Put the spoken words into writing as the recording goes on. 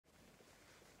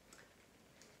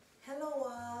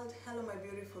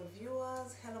beautiful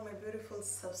viewers. Hello my beautiful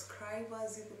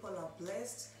subscribers. You people are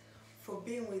blessed for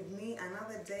being with me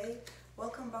another day.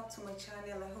 Welcome back to my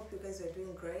channel. I hope you guys are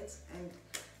doing great and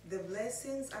the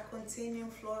blessings are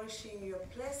continuing flourishing your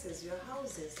places, your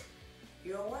houses,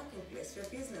 your working place, your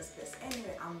business place.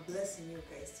 Anyway, I'm blessing you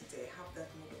guys today. I have that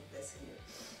mood of blessing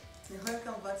you.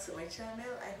 Welcome back to my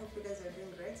channel. I hope you guys are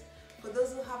doing great. For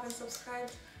those who haven't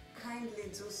subscribed,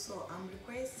 kindly do so. I'm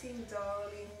requesting,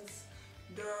 darlings,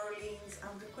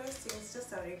 I'm requesting, it's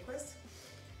just a request.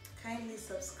 Kindly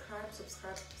subscribe.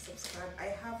 I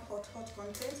have hot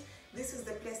content. This is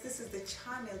the place, this is the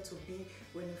channel to be.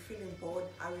 When you're feeling bored,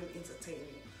 I will entertain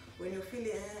you. When you're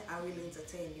feeling I will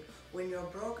entertain you. When you're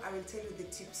broke, I will tell you the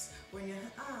tips. When you're,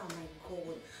 oh my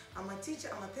God, I'm a teacher,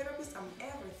 I'm a therapist, I'm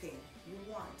everything you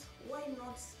want. Why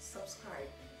not subscribe?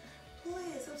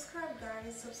 Please subscribe,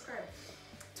 guys, subscribe.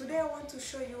 Today I want to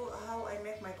show you how I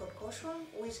make my concoction,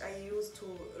 which I use to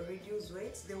reduce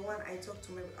weight. The one I talked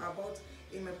to me about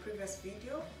in my previous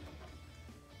video.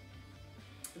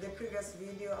 The previous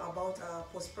video about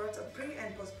postpartum, pre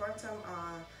and postpartum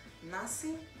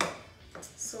nursing.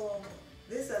 So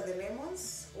these are the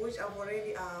lemons, which I've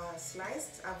already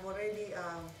sliced. I've already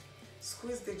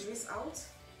squeezed the juice out.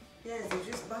 Yes, the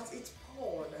juice, but it's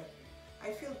poured.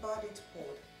 I feel bad it's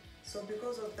poured. So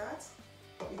because of that,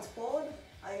 it's poured.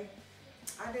 I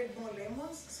added more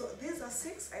lemons. So these are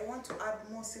 6. I want to add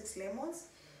more 6 lemons.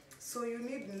 So you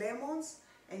need lemons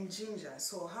and ginger.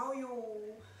 So how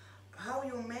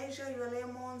you measure your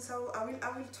lemons, how I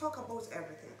will talk about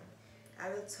everything. I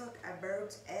will talk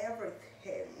about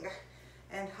everything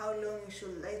and how long you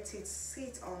should let it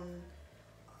sit on,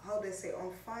 how they say,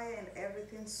 on fire and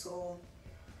everything. So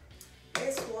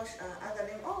let's wash other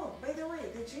lemon. Oh, by the way,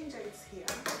 the ginger is here.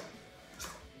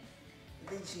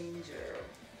 The ginger.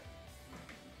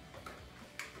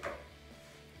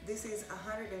 This is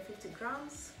 150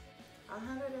 grams.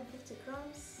 150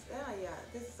 grams. Yeah,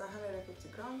 this is 150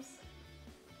 grams.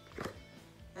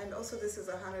 And also this is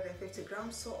 150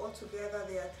 grams. So altogether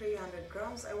they are 300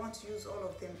 grams. I want to use all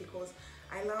of them because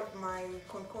I love my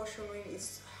concoction when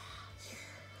it's.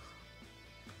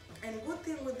 And good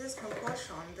thing with this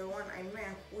concoction, the one I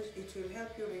make, which it will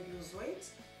help you reduce weight.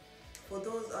 For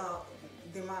those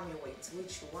the mommy weight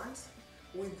which you want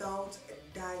without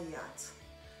a diet,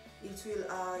 it will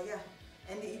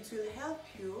and it will help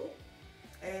you.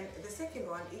 And the second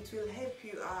one, it will help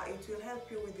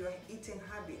you with your eating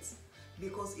habits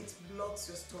because it blocks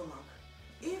your stomach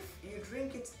if you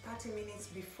drink it 30 minutes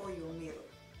before your meal.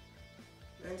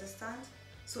 You understand?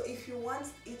 So if you want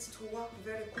it to work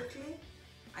very quickly,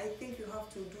 I think you have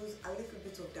to do a little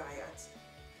bit of diet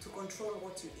to control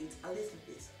what you eat, a little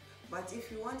bit. But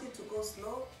if you want it to go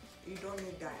slow, you don't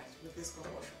need diet with this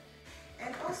concoction.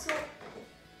 And also,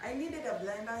 I needed a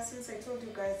blender. Since I told you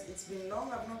guys it's been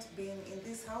long, I've not been in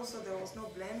this house, so there was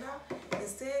no blender.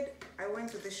 Instead, I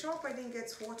went to the shop. I didn't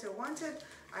get what I wanted.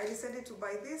 I decided to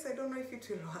buy this. I don't know if it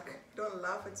will work. Don't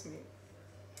laugh at me.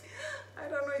 I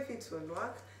don't know if it will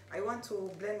work. I want to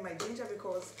blend my ginger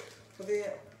because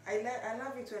I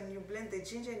love it when you blend the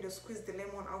ginger and you squeeze the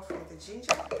lemon out from the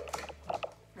ginger.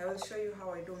 I will show you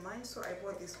how I do mine. So I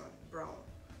bought this one, brown.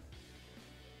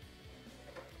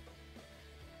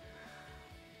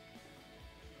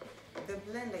 The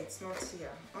blender, it's not here.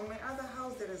 On my other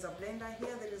house, there is a blender.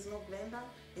 Here, there is no blender.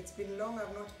 It's been long,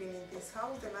 I've not been in this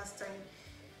house. The last time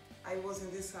I was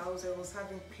in this house, I was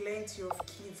having plenty of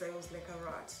kids. I was like a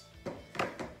rat.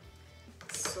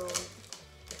 So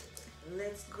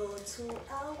let's go to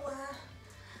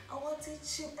our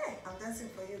teaching. Hey, I'm dancing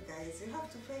for you guys. You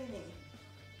have to pay me.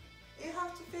 You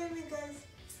have to pay me, guys.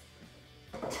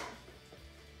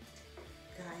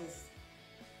 Guys,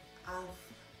 I've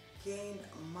gained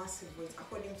massive weight.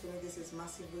 According to me, this is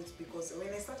massive weight because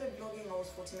when I started vlogging, I was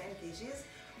 49 kgs.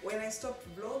 When I stopped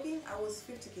vlogging, I was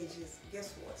 50 kgs.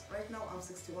 Guess what? Right now, I'm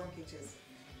 61 kgs.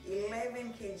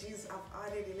 11 kgs, I've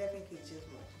added 11 kgs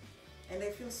more. And I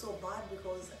feel so bad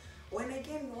because when I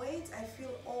gain weight, I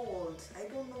feel old. I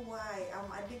don't know why.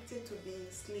 I'm addicted to the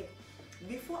sleep.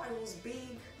 Before I was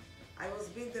big.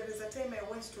 There is a time I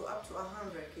went to up to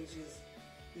 100 kgs.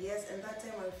 Yes, and that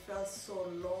time I felt so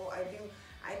low. I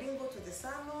didn't go to the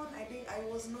salon. I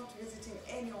was not visiting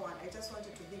anyone. I just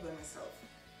wanted to be by myself.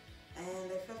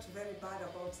 And I felt very bad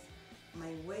about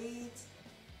my weight.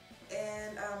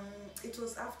 And it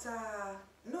was after,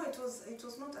 no, it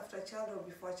was not after a child or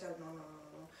before a child.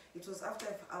 No. It was after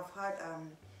I've had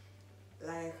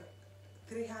like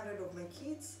 300 of my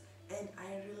kids, and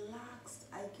I relaxed.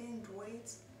 I gained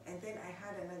weight, and then I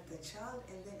had another child,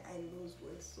 and then I lose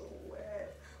weight so well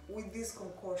with this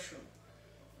concoction.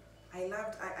 I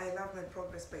loved my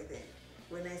progress by then.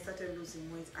 when I started losing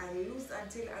weight. I lost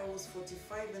until I was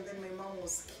 45, and then my mom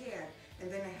was scared,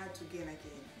 and then I had to gain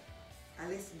again. At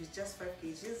least be just 5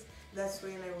 kgs. That's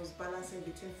when I was balancing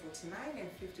between 49 and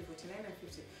 50, 49 and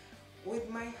 50. With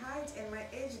my height and my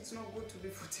age, it's not good to be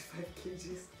 45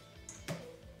 kgs.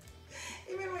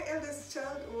 Even my eldest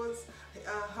child was,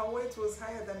 her weight was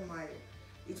higher than mine.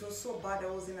 It was so bad. I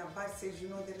was in a bad stage. You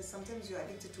know, there is sometimes you're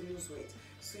addicted to lose weight.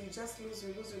 So you just lose,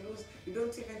 you lose, you lose. You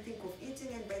don't even think of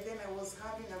eating. And by then I was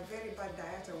having a very bad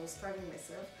diet. I was starving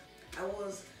myself. I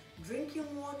was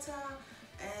drinking water,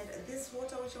 and this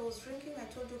water which I was drinking, I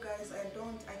told you guys, I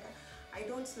don't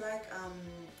like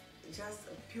just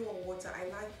pure water. I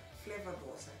like flavored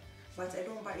water, but I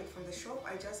don't buy it from the shop.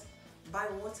 I just buy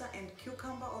water and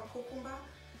cucumber or cucumber.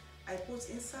 I put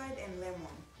inside, and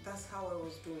lemon. That's how I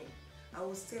was doing. I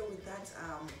will stay with that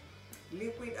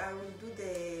liquid. I will do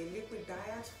the liquid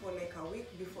diet for like a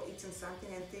week before eating something,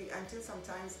 until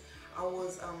sometimes I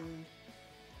was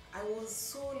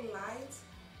so light,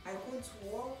 I couldn't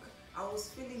walk. I was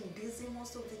feeling dizzy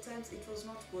most of the times. It was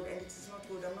not good, and it is not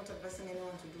good. I'm not advising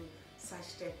anyone to do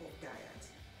such type of diet,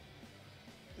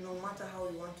 no matter how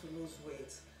you want to lose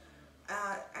weight.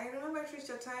 I remember I reached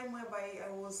a time whereby I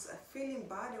was feeling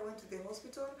bad. I went to the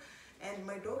hospital, and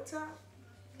my doctor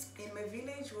in my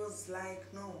village was like,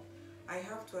 no, I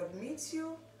have to admit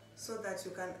you so that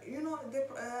you can, you know,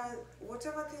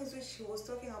 whatever things which he was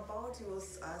talking about, he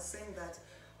was saying that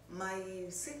my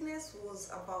sickness was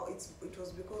about, it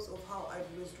was because of how I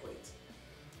lost weight.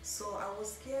 So I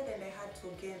was scared, and I had to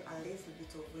gain a little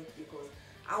bit of weight, because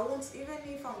I won't, even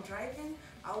if I'm driving,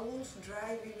 I won't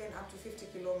drive even up to 50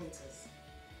 kilometers.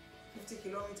 50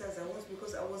 kilometers I won't,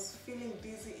 because I was feeling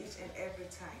dizzy each and every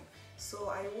time. So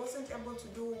I wasn't able to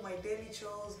do my daily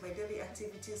chores, my daily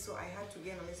activities, so I had to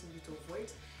gain a little bit of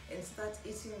weight and start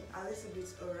eating a little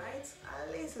bit, alright?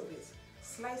 A little bit,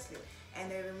 slightly,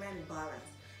 and I remained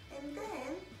balanced. And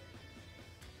then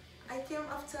I came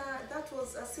after, that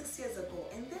was 6 years ago,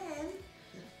 and then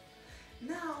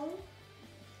now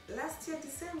last year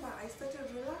December I started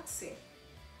relaxing,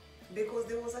 because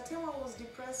there was a time I was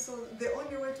depressed, so the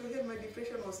only way to heal my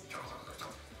depression was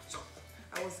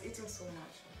I was eating so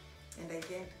much, and I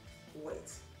gained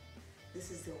weight.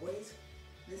 This is the weight,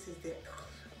 this is the,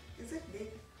 is it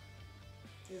big?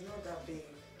 It's not that big.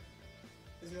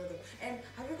 It's not that. And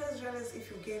have you guys realized,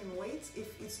 if you gain weight,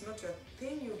 if it's not your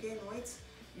thing, you gain weight,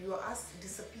 your ass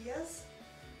disappears.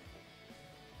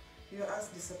 Your ass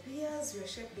disappears, your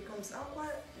shape becomes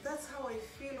awkward. That's how I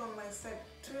feel on my side.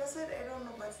 To your side, I don't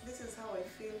know, but this is how I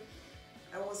feel.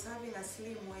 I was having a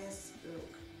slim waist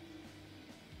look.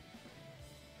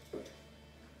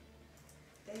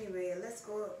 Anyway, let's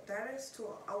go direct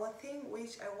to our thing,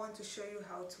 which I want to show you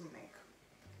how to make.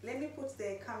 Let me put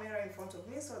the camera in front of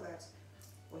me so that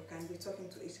we can be talking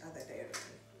to each other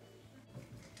directly.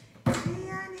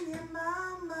 Njia ni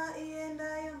nyembamba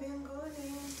iendayo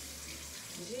mbinguni.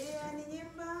 Njia ni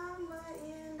nyembamba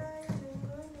iendayo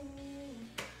mbinguni.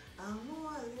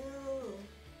 Amua leo.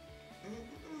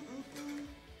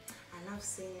 I love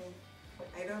singing.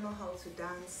 I don't know how to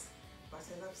dance, but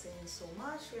I love singing so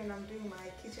much. When I'm doing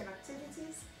my kitchen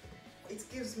activities, it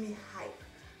gives me hype,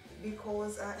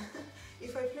 because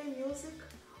if I play music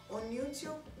on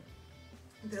YouTube,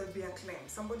 there'll be acclaim.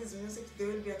 Somebody's music, there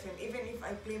will be acclaim. Even if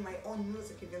I play my own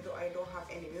music, even though I don't have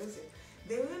any music,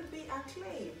 there will be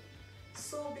acclaim.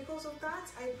 So because of that,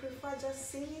 I prefer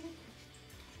just singing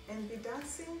and be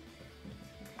dancing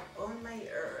on my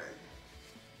own.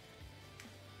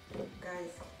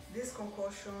 Guys, this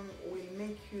concoction will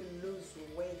make you lose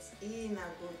weight in a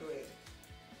good way,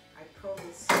 I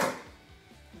promise.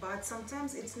 But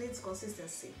sometimes it needs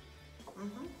consistency.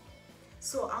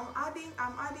 So I'm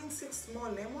adding 6 more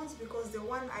lemons, because the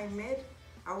one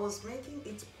I was making,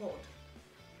 it poured.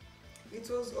 It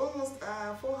was almost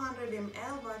 400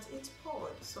 ml, but it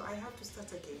poured, so I have to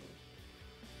start again.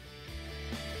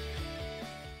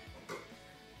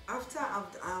 After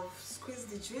I've squeezed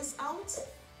the juice out,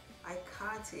 I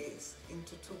cut it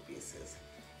into 2 pieces,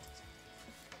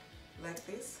 like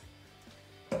this,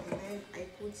 and then I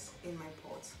put in my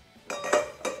pot.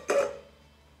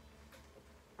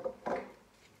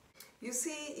 You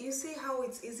see how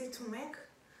it's easy to make,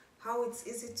 how it's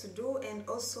easy to do, and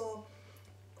also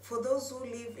for those who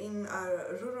live in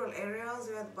rural areas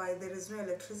whereby there is no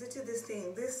electricity, this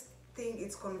thing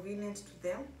is convenient to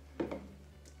them.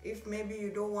 If maybe you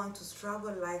don't want to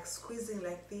struggle like squeezing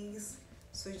like this,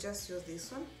 so you just use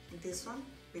this one,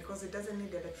 because it doesn't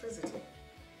need electricity.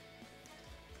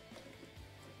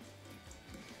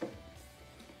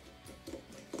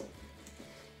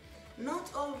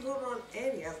 Not all rural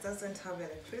areas doesn't have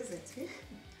electricity,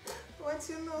 but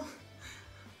you know,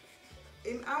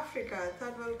 in Africa,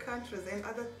 third world countries and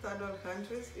other third world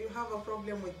countries, you have a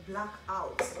problem with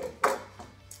blackouts.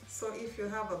 So if you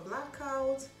have a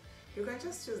blackout, you can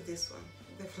just use this one,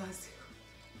 the plastic.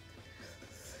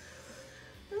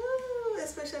 Ooh,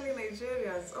 especially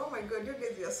Nigerians. Oh my God, you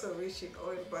guys are so rich in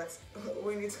oil, but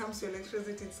when it comes to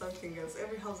electricity, it's something else.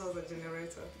 Every house has a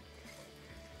generator.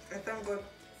 I thank God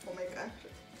for my country.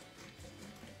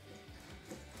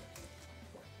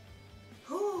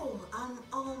 Oh, I'm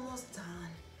almost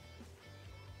done.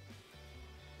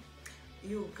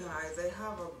 You guys, I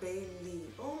have a bay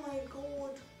leaf. Oh my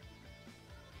God.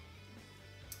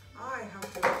 I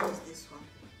have to reduce this one.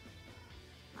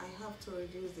 I have to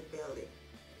reduce the belly.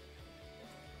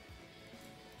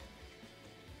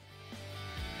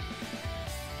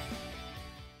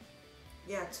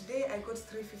 Yeah, today I got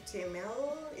 350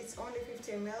 ml. It's only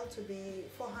 50 ml to be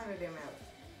 400 ml.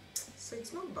 So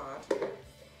it's not bad.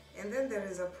 And then there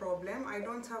is a problem. I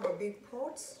don't have a big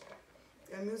pot.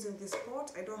 I'm using this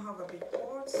pot. I don't have a big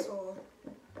pot,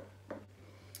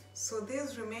 so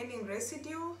this remaining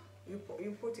residue, you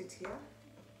put it here.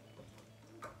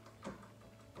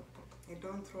 I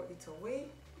don't throw it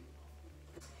away.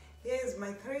 Here is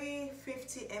my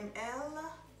 350 ml.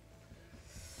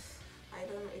 I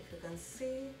don't know if you can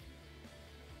see.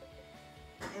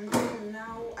 And then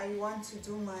now I want to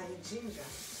do my ginger.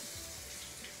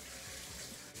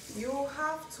 You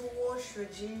have to wash your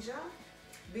ginger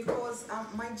because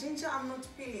my ginger I'm not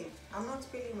peeling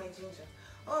my ginger.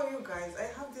 Oh, you guys, I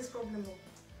have this problem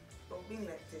of being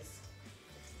like this,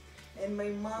 and my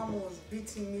mom was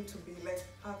beating me to be like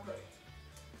perfect.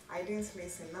 I didn't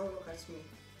listen. Now look at me.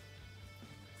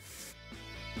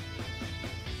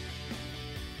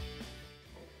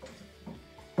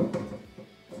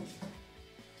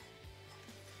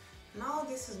 Now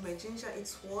this is my ginger.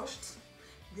 It's washed.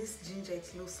 This ginger,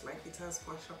 it looks like it has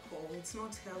kwashiorkor. It's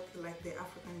not healthy like the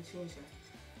African ginger.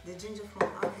 The ginger from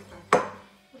Africa.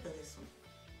 Look at this one.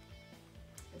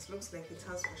 It looks like it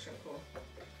has kwashiorkor.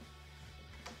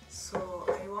 So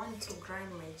I want to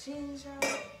grind my ginger.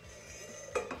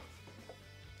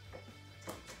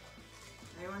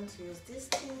 I want to use this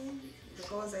thing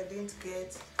because I didn't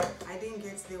get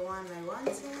the one I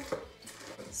wanted.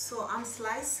 So I'm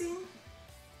slicing.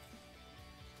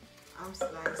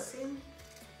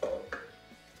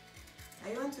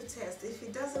 I want to test. If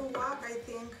it doesn't work, I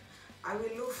think I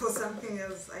will look for something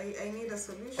else. I need a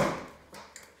solution.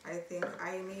 I think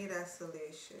I need a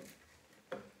solution.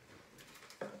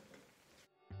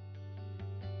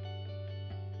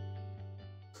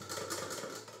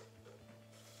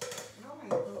 Oh my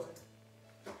God.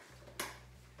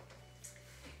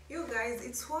 You guys,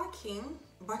 it's working,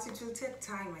 but it will take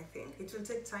time, I think. It will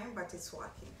take time, but it's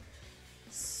working.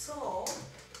 So,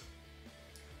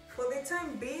 for the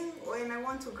time being, when I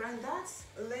want to grind that,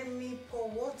 let me pour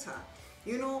water.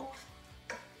 You know,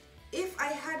 if I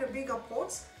had a bigger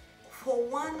pot, for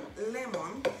one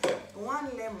lemon,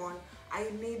 I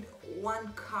need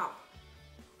 1 cup.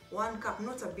 1 cup,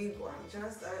 not a big one,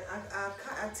 just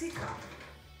a teacup.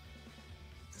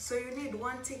 So you need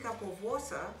 1 teacup of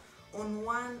water on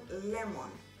 1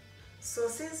 lemon. So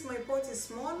since my pot is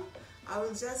small, I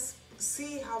will just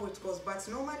see how it goes. But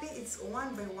normally it's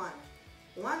 1 by 1.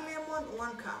 1 lemon,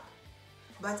 1 cup.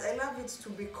 But I love it to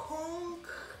be conk.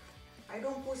 I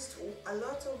don't put a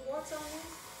lot of water on it.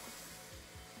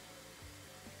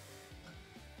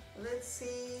 Let's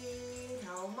see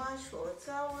how much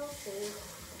water will put.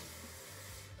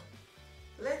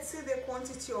 Let's see the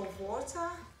quantity of water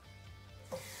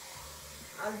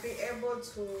I'll be able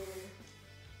to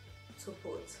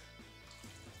put.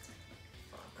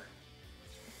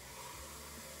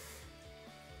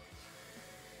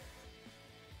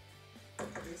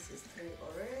 This is 3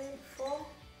 already, 4.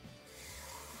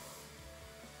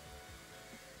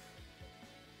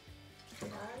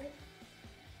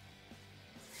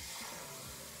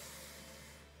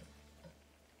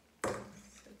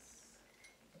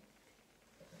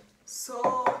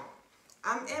 So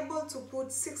I'm able to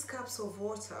put 6 cups of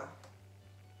water,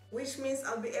 which means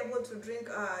I'll be able to drink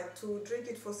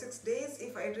it for 6 days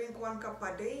if I drink 1 cup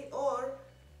per day, or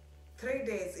 3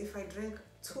 days if I drink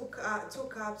 2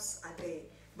 cups a day.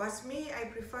 But me, I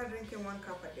prefer drinking 1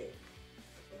 cup a day.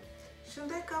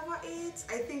 Should I cover it?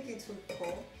 I think it will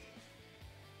pour.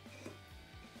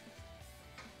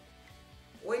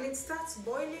 When it starts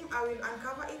boiling, I will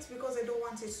uncover it because I don't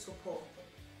want it to pour.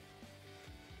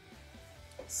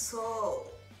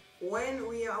 So when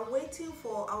we are waiting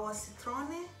for our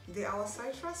citrone, our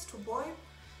citrus to boil,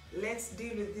 let's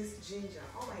deal with this ginger.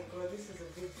 Oh my God, this is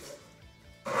a big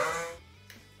one.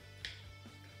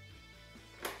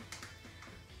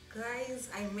 Guys,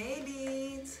 I made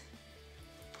it.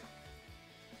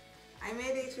 I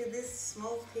made it with this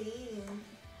small thing.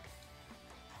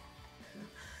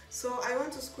 So I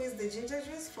want to squeeze the ginger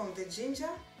juice from the ginger,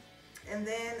 and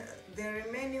then the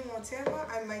remaining whatever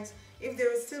I might, if there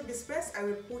will still be space, I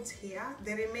will put here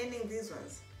the remaining these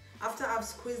ones. After I've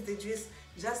squeezed the juice,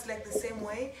 just like the same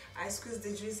way I squeeze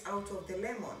the juice out of the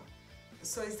lemon.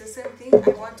 So it's the same thing.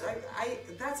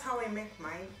 That's how I make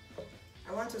mine.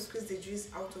 I want to squeeze the juice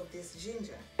out of this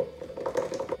ginger.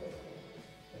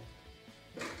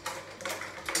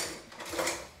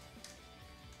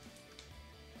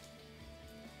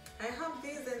 I have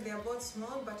these and they're both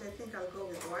small, but I think I'll go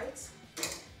with white.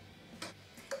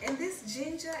 And this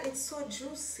ginger, it's so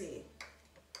juicy.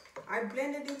 I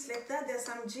blended it like that. There's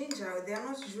some ginger, they are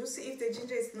not juicy. If the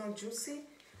ginger is not juicy,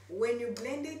 when you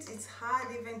blend it, it's hard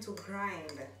even to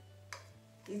grind.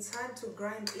 It's hard to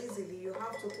grind easily. You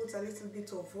have to put a little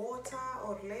bit of water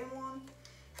or lemon.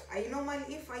 I normally,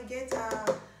 if I get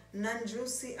a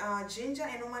non-juicy ginger,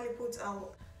 I normally put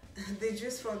the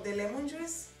juice from the lemon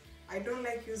juice. I don't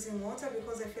like using water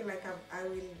because I feel like I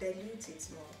will dilute it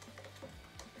more.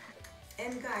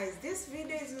 And guys, this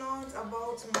video is not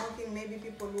about mocking maybe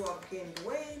people who have gained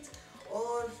weight,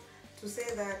 or to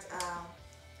say that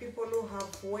people who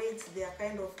have weight, they are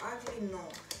kind of ugly. No,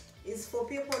 it's for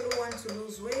people who want to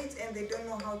lose weight and they don't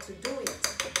know how to do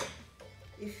it.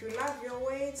 If you love your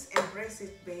weight, embrace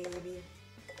it, baby.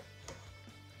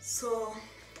 So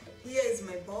here is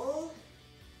my bowl.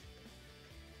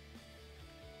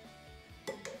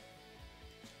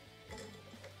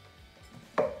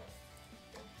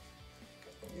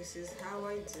 This is how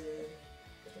I do.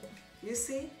 You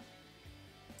see?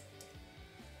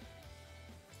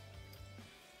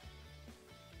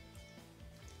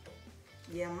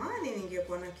 Jamani,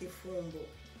 ningekuwa na kifumbu.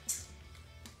 This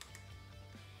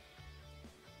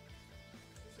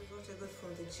is what I got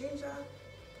from the ginger,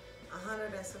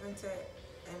 170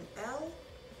 ml.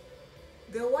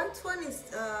 The white one is,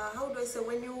 how do I say,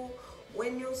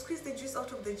 when you squeeze the juice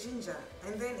out of the ginger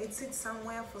and then it sits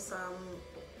somewhere for some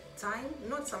time,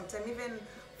 not some time, even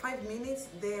 5 minutes,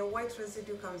 the white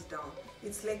residue comes down.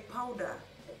 It's like powder.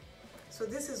 So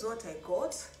this is what I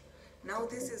got. Now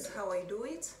this is how I do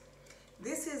it.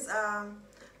 This is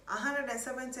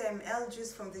 170 ml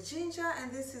juice from the ginger,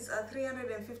 and this is a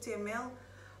 350 ml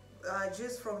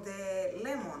juice from the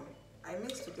lemon. I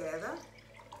mix together.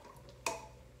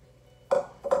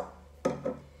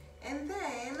 And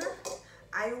then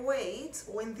I wait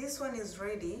when this one is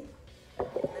ready.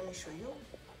 Let me show you.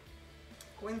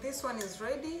 When this one is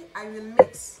ready, I will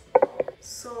mix.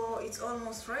 So it's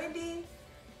almost ready.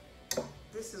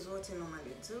 This is what I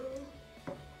normally do.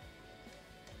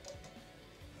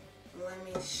 Let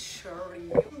me show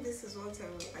you. This is what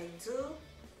I do.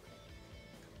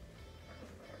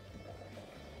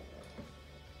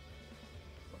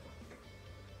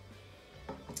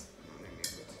 Let me put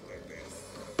it like this.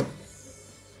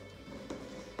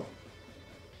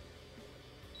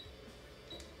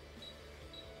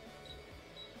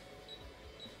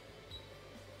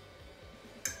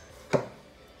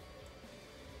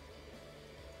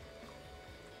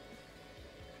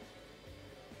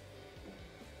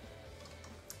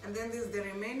 And then these the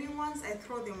remaining ones, I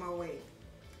throw them away.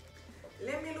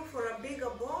 Let me look for a bigger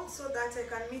bowl so that I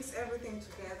can mix everything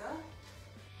together.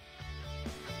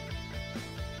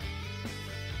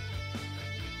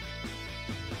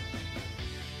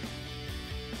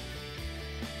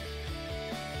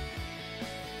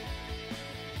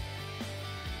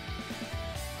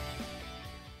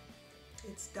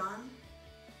 It's done.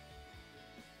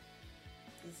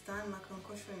 It's done. My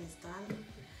concoction is done.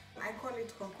 I call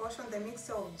it concoction, the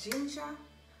mixture of ginger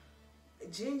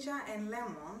and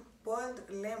lemon, boiled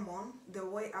lemon, the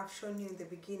way I've shown you in the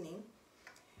beginning.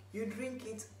 You drink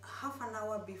it half an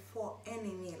hour before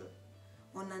any meal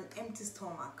on an empty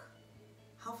stomach.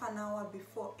 Half an hour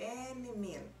before any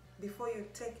meal, before you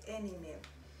take any meal.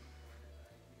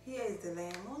 Here is the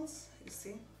lemons, you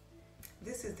see.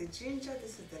 This is the ginger,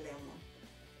 this is the lemon.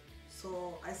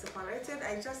 So I separated,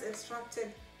 I just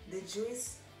extracted the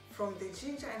juice from the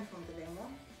ginger and from the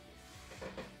lemon.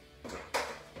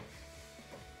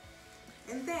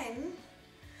 And then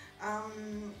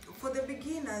for the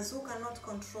beginners who cannot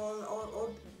control, or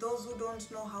those who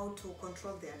don't know how to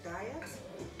control their diet,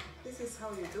 this is how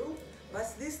you do.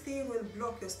 But this thing will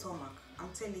block your stomach, I'm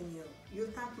telling you.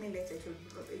 You'll thank me later, it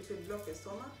will block your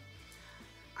stomach.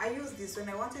 I use this when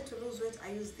I wanted to lose weight.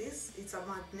 I use this. It's a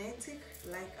magnetic,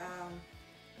 like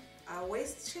a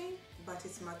waist chain, but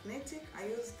it's magnetic. I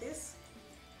use this.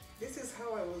 This is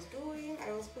how I was doing.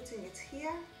 I was putting it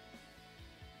here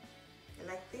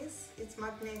like this. It's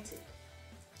magnetic.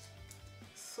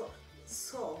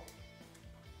 So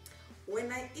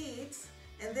when I eat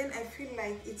and then I feel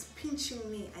like it's pinching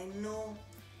me, I know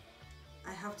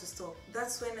I have to stop.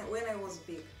 That's when I was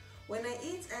big. When I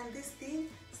eat and this thing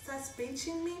starts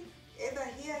pinching me, either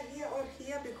here or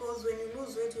here, because when you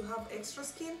lose weight you have extra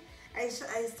skin, I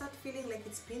start feeling like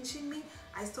it's pinching me,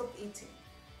 I stop eating.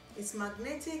 It's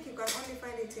magnetic. You can only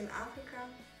find it in Africa,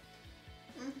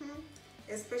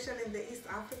 especially in the East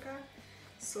Africa.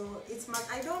 So it's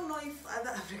I don't know if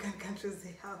other African countries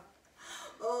they have,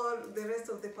 or the rest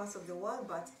of the parts of the world,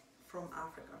 but from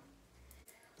Africa.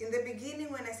 In the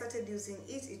beginning, when I started using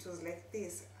it, it was like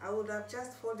this. I would have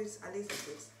just folded a little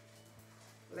bit,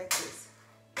 like this.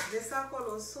 The circle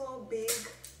was so big,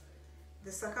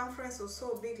 the circumference was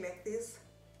so big like this,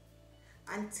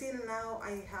 until now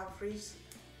I have reached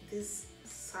this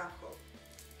circle.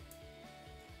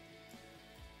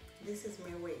 This is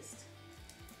my waist.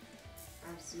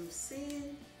 As you've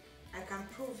seen, I can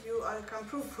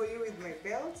prove for you with my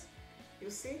belt.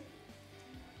 You see?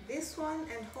 This one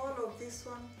and all of this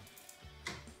one,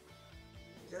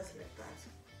 just like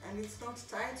that. And it's not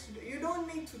tight. You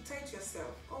don't need to tight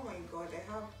yourself. Oh my God,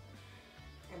 I have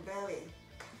a belly.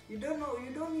 You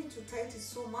don't need to tight it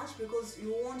so much, because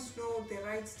you won't know the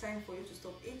right time for you to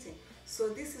stop eating. So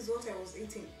this is what I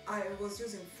was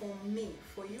using for me.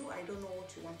 For you, I don't know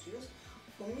what you want to use.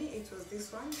 For me, it was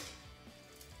this one.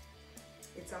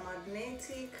 It's a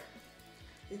magnetic,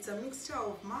 it's a mixture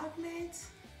of magnet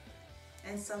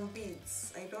and some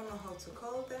beads. I don't know how to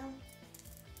call them.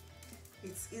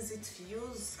 It's easy to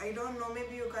use. I don't know,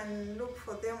 maybe you can look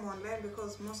for them online,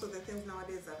 because most of the things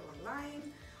nowadays are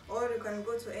online. Or you can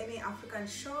go to any African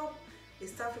shop,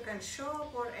 East African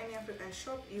shop, or any African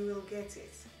shop, you will get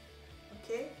it.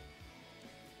 Okay?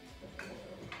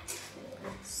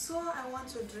 So I want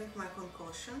to drink my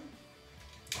concoction.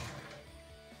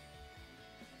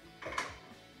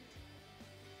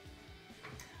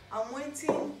 I'm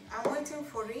waiting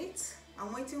for it.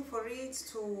 I'm waiting for it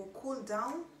to cool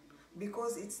down,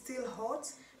 because it's still hot,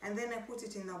 and then I put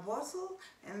it in a bottle,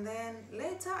 and then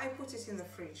later I put it in the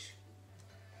fridge.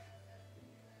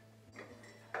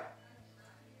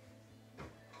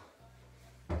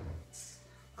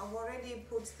 I've already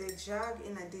put the jug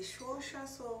in a dishwasher,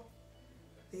 so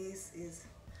this is,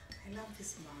 I love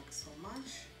this mug so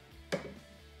much.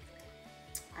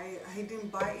 I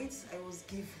didn't buy it, I was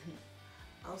given.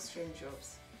 Austrian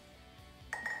jobs.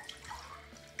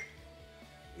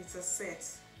 It's a set.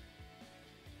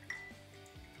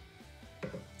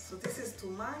 So this is too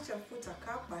much. I put a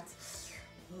cup, but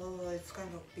oh, it's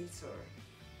kind of bitter.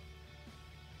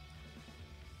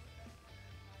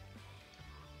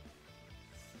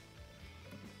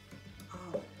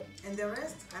 Oh, and the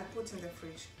rest I put in the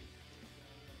fridge.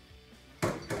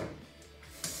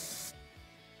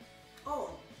 Oh,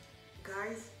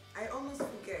 guys, I almost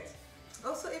forget.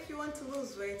 Also, if you want to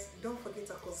lose weight, don't forget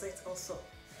a corsette also.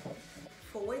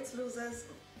 For weight losers,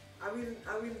 I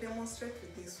will demonstrate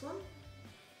with this one,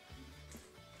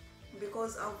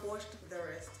 because I've washed the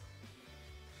rest.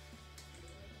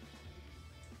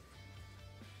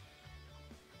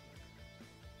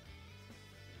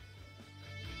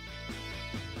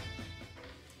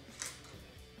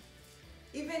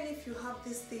 Even if you have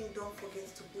this thing, don't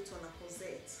forget to put on a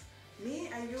corsette.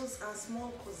 Me, I use a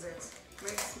small corsette.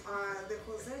 The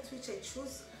corsette which I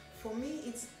choose, for me,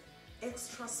 it's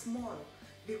extra small,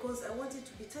 because I want it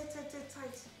to be tight.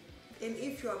 And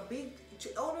if you are big,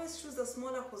 always choose a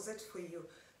smaller corsette for you.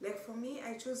 Like for me,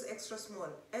 I choose extra small,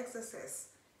 XSS,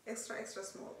 extra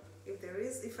small.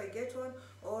 If I get one,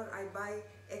 or I buy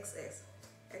XS,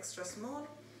 extra small.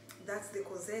 That's the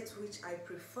corsette which I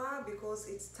prefer, because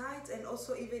it's tight, and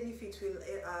also even if it will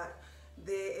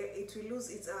lose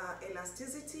its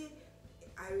elasticity,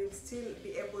 I will still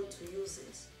be able to use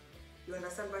it. You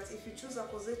understand? But if you choose a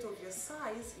corsette of your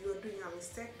size, you are doing a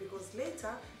mistake, because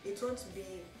later it won't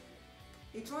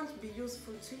be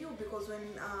useful to you, because when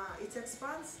it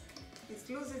expands, it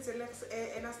loses its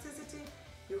elasticity,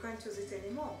 you can't use it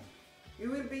anymore. You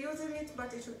will be using it,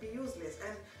 but it will be useless.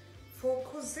 And for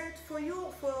corsette, for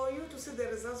you to see the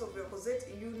results of your corsette,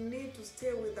 you need to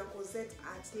stay with the corsette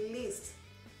at least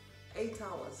 8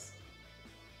 hours.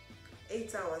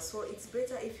 8 hours. So it's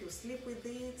better if you sleep with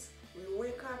it. You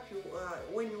wake up.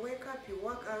 When you wake up, you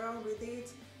walk around with it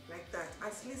like that.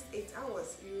 At least 8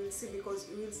 hours. You will see, because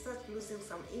you will start losing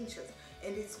some inches,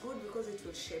 and it's good because it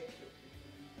will shape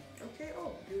you. Okay.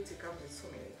 Oh, beauty comes with so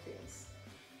many things.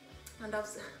 And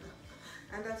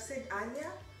I've said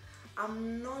earlier,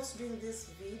 I'm not doing this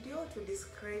video to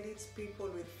discredit people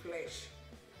with flesh,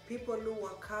 people who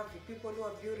are curvy, people who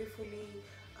are beautifully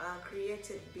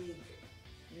created big.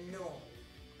 No,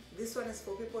 This one is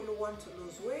for people who want to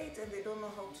lose weight and they don't know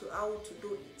how to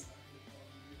do it.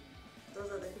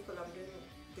 Those are the people I'm doing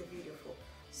the video for.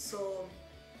 So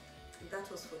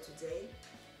that was for today.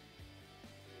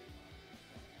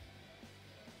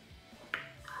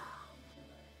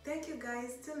 Thank you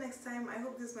guys. Till next time, I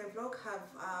hope this my vlog have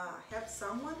helped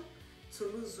someone to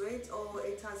lose weight, or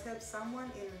it has helped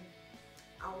someone in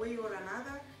a way or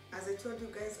another. As I told you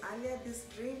guys earlier, this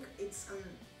drink, it's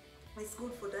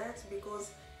good for diet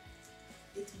because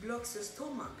it blocks your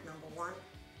stomach, number one,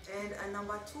 and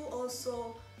number two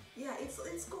also, yeah,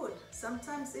 it's good.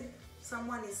 Sometimes if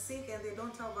someone is sick and they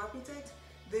don't have appetite,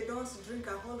 they don't drink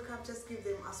a whole cup, just give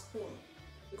them a spoon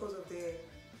because of the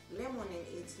lemon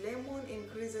in it. Lemon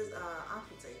increases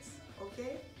appetite.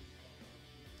 Okay,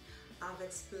 I've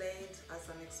explained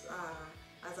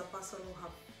as a person who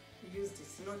have used it,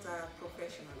 not a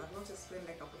professional. I've not explained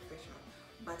like a professional,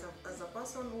 but as a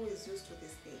person who is used to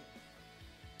this thing.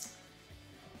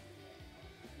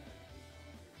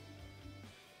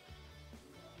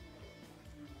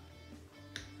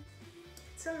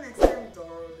 Till next time,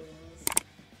 darling.